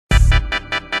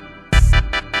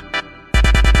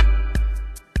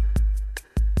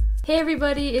Hey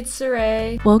everybody, it's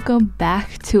Saray. Welcome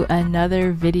back to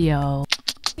another video.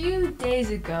 A few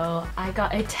days ago, I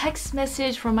got a text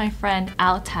message from my friend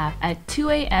Altap at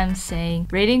 2 a.m. saying,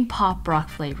 rating pop rock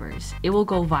flavors. It will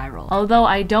go viral. Although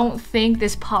I don't think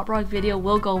this pop rock video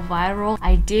will go viral,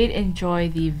 I did enjoy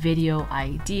the video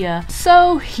idea.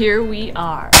 So here we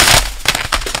are.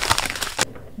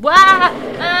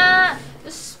 Wow! The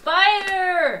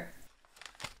spider!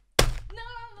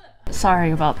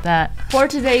 Sorry about that. For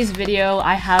today's video,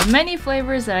 I have many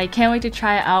flavors that I can't wait to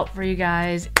try out for you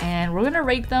guys, and we're gonna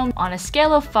rate them on a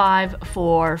scale of 5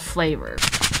 for flavor.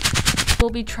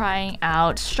 We'll be trying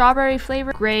out strawberry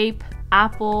flavor, grape,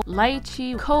 apple,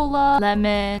 lychee, cola,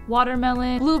 lemon,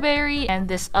 watermelon, blueberry, and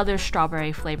this other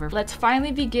strawberry flavor. Let's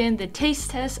finally begin the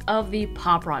taste test of the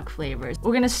pop rock flavors.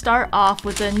 We're gonna start off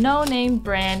with the no-name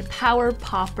brand Power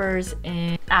Poppers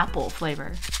in apple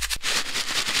flavor.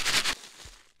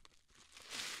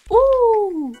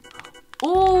 Ooh!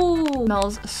 Ooh!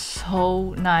 Smells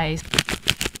so nice.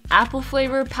 Apple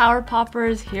flavor Power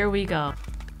Poppers, here we go.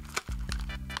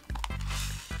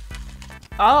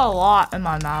 Got a lot in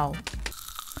my mouth.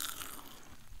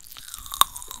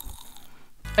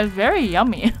 It's very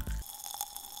yummy.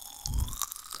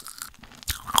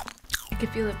 I can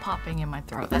feel it popping in my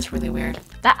throat. That's really weird.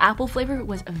 That apple flavor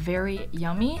was very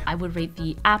yummy. I would rate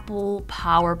the apple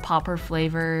Power Popper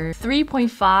flavor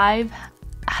 3.5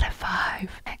 out of 5.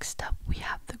 Next up, we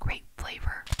have the grape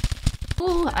flavor.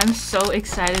 Ooh, I'm so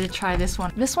excited to try this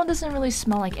one. This one doesn't really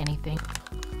smell like anything.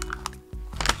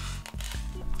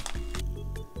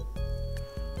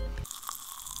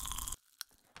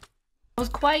 I was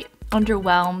quite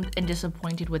underwhelmed and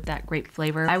disappointed with that grape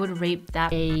flavor. I would rate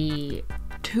that a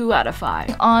 2 out of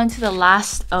 5. On to the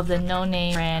last of the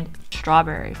no-name brand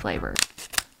strawberry flavor.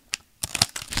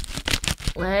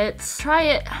 Let's try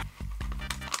it.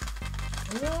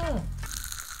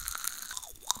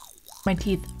 My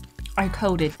teeth are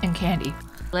coated in candy.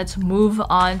 Let's move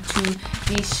on to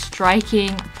the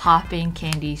striking popping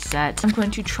candy set. I'm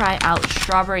going to try out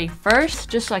strawberry first,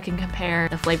 just so I can compare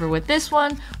the flavor with this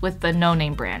one with the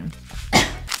no-name brand.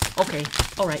 Okay,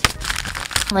 all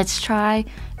right. Let's try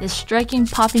this striking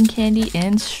popping candy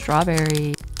in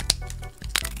strawberry.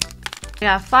 I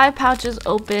got 5 pouches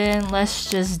open. Let's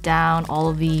just down all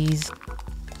of these.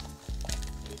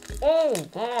 Oh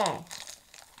god.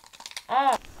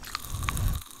 Oh.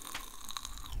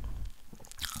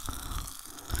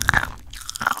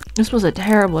 This was a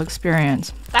terrible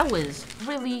experience. That was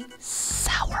really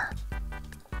sour.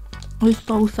 It was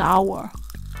so sour.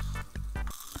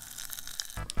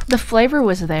 The flavor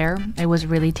was there. It was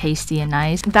really tasty and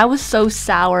nice. That was so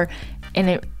sour and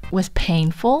it was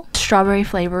painful. Strawberry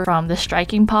flavor from the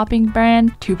striking popping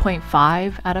brand,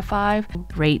 2.5 out of 5.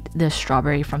 Rate the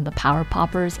strawberry from the Power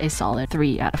Poppers a solid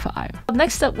 3 out of 5.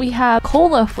 Next up, we have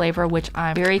cola flavor, which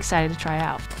I'm very excited to try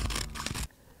out.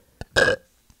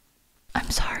 I'm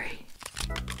sorry.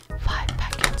 5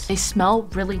 packets. They smell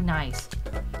really nice.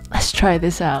 Let's try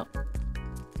this out.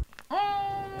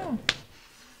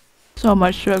 So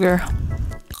much sugar.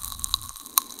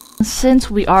 Since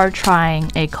we are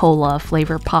trying a cola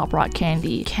flavor pop rock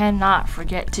candy, cannot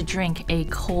forget to drink a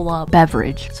cola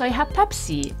beverage. So I have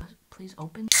Pepsi. Please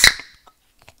open.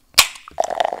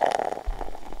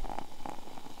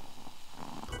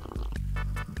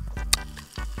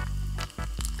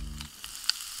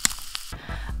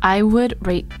 I would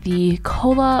rate the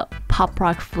cola pop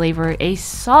rock flavor a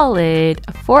solid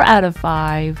 4 out of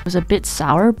 5. It was a bit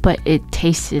sour, but it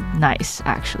tasted nice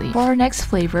actually. For our next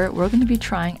flavor, we're going to be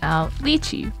trying out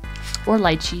lychee or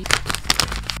lychee.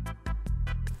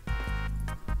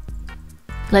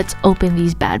 Let's open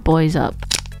these bad boys up.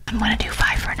 I'm gonna do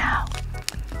 5 for now.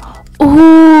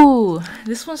 Ooh,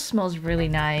 this one smells really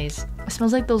nice. It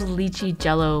smells like those lychee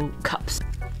jello cups.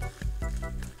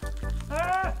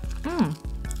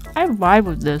 I vibe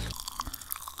with this.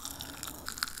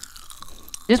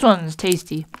 This one is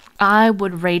tasty. I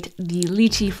would rate the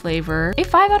lychee flavor a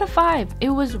 5 out of 5. It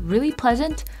was really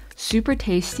pleasant, super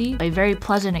tasty, a very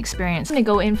pleasant experience. I'm gonna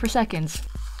go in for seconds.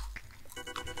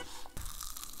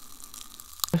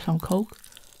 Some Coke.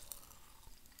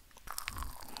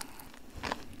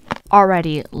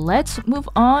 Alrighty, let's move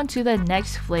on to the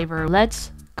next flavor.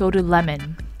 Let's go to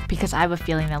lemon, because I have a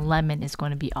feeling that lemon is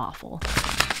going to be awful.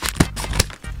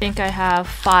 I think I have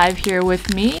 5 here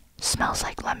with me. Smells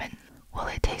like lemon. Will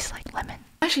it taste like lemon?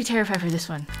 I'm actually terrified for this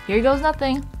one. Here goes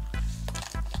nothing.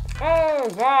 Oh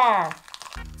god.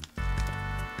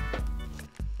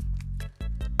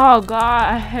 Oh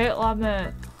god, I hate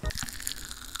lemon.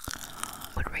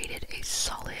 Would rate it a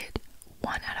solid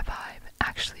 1 out of 5.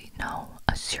 Actually, no,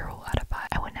 a 0 out of 5.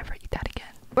 I would never eat that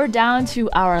again. We're down to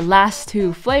our last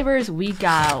two flavors. We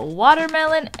got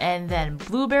watermelon and then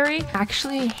blueberry. I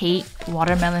actually hate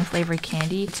watermelon flavored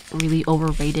candy. It's really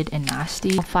overrated and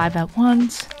nasty. 5 at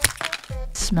once.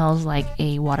 Smells like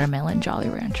a watermelon Jolly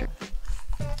Rancher.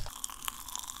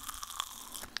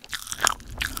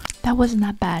 That wasn't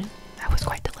that bad. That was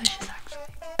quite delicious actually.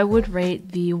 I would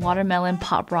rate the watermelon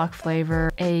pop rock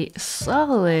flavor a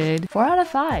solid 4 out of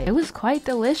 5. It was quite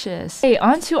delicious. Okay,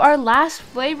 on to our last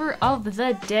flavor of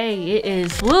the day. It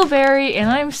is blueberry,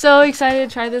 and I'm so excited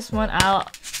to try this one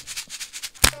out.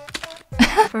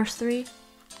 First three.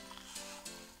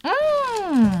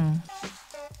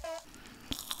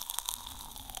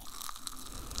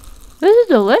 This is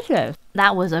delicious.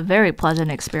 That was a very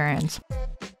pleasant experience.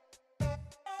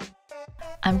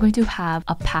 I'm going to have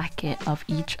a packet of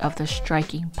each of the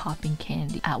striking popping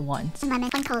candy at once. 1 lemon,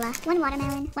 1 cola, 1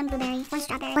 watermelon, 1 blueberry, 1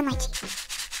 strawberry, 1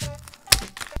 lychee.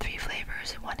 3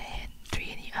 flavors in one hand, 3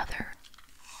 in the other.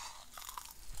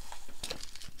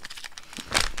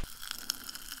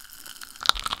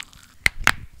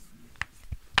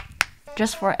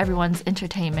 Just for everyone's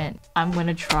entertainment, I'm going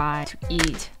to try to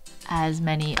eat as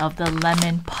many of the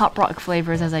lemon pop rock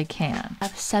flavors as I can. I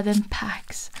have 7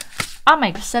 packs. Oh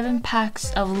my, 7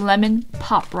 packs of lemon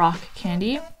pop rock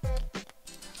candy.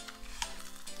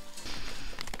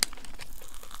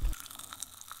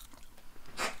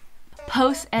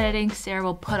 Post-editing, Sarah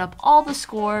will put up all the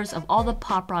scores of all the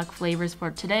pop rock flavors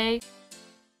for today.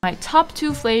 My top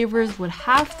 2 flavors would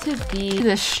have to be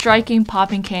the striking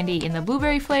popping candy in the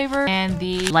blueberry flavor and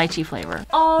the lychee flavor.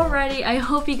 Alrighty, I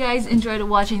hope you guys enjoyed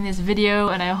watching this video,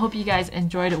 and I hope you guys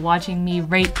enjoyed watching me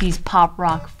rate these pop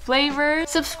rock flavors.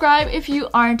 Subscribe if you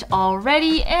aren't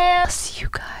already, and I'll see you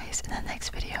guys in the next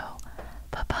video.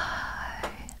 Bye bye.